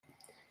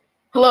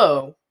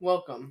Hello,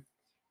 welcome.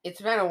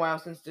 It's been a while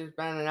since there's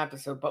been an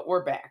episode, but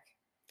we're back.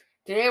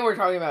 Today we're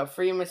talking about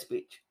freedom of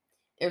speech.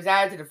 It was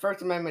added to the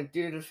First Amendment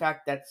due to the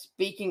fact that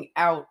speaking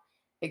out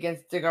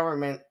against the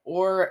government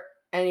or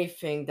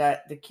anything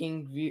that the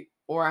king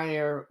or any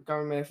other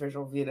government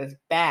official viewed as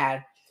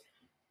bad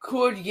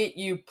could get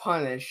you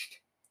punished.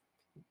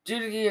 Due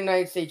to the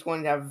United States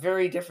wanting to have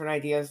very different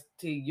ideas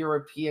to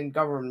European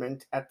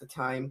government at the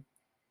time,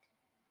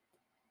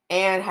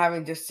 and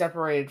having just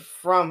separated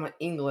from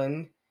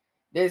England,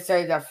 they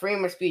decided that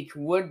freedom of speech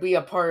would be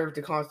a part of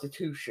the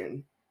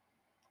Constitution.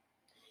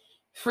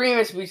 Freedom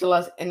of speech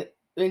allows an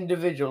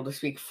individual to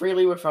speak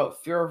freely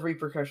without fear of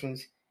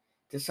repercussions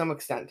to some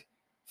extent.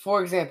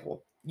 For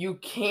example, you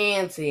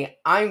can say,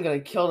 I'm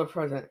going to kill the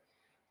president,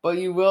 but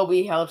you will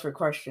be held for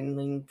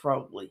questioning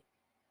probably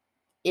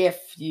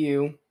if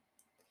you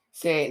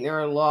say it near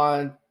a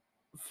law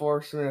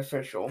enforcement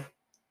official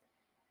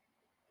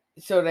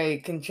so they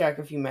can check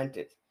if you meant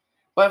it.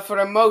 But for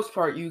the most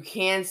part, you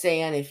can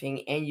say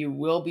anything and you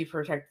will be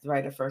protected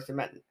by the First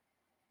Amendment.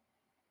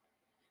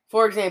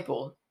 For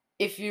example,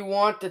 if you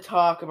want to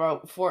talk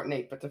about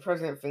Fortnite, but the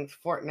president thinks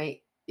Fortnite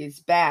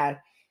is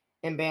bad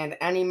and banned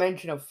any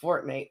mention of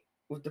Fortnite,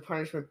 with the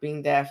punishment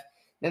being death,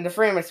 then the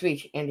freedom of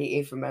speech and the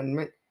Eighth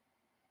Amendment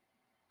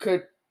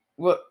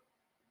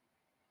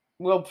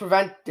will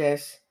prevent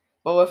this.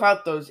 But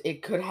without those,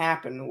 it could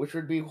happen, which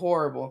would be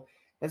horrible,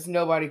 as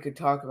nobody could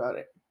talk about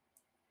it.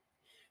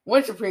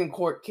 One Supreme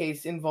Court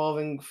case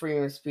involving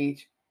freedom of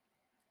speech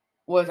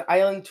was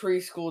Island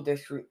Tree School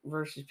District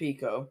versus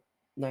Pico,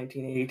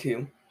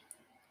 1982.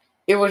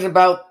 It was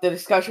about the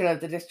discussion of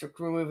the district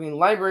removing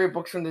library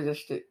books from the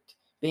district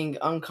being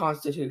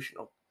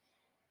unconstitutional.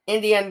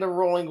 In the end, the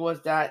ruling was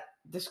that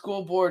the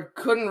school board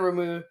couldn't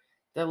remove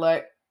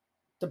the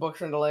books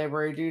from the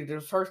library due to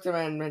the First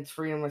Amendment's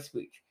freedom of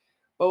speech.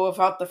 But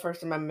without the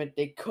First Amendment,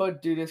 they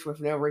could do this with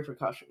no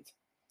repercussions.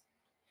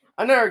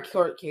 Another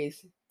court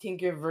case,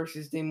 Tinker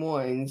versus Des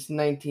Moines,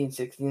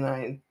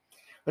 1969,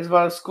 was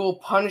about a school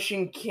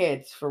punishing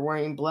kids for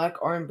wearing black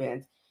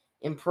armbands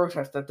in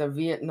protest at the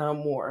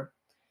Vietnam War.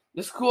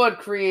 The school had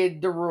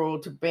created the rule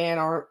to ban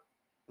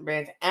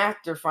armbands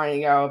after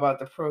finding out about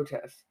the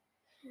protest.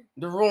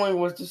 The ruling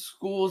was the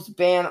school's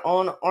ban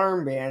on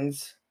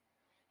armbands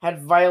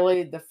had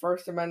violated the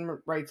First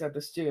Amendment rights of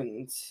the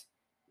students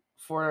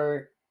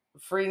for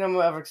freedom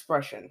of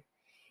expression,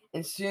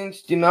 and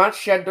students do not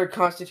shed their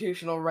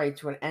constitutional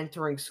rights when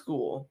entering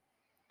school.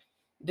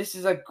 This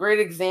is a great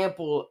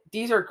example.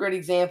 These are great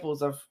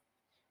examples of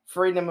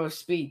freedom of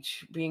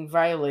speech being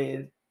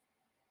violated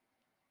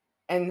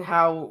and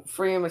how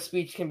freedom of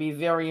speech can be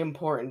very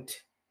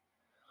important.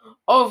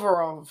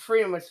 Overall,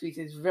 freedom of speech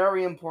is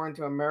very important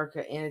to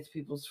America and its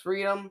people's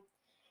freedom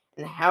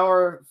and how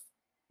our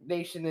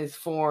nation is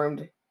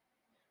formed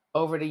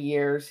over the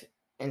years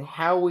and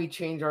how we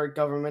change our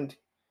government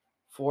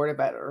for the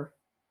better.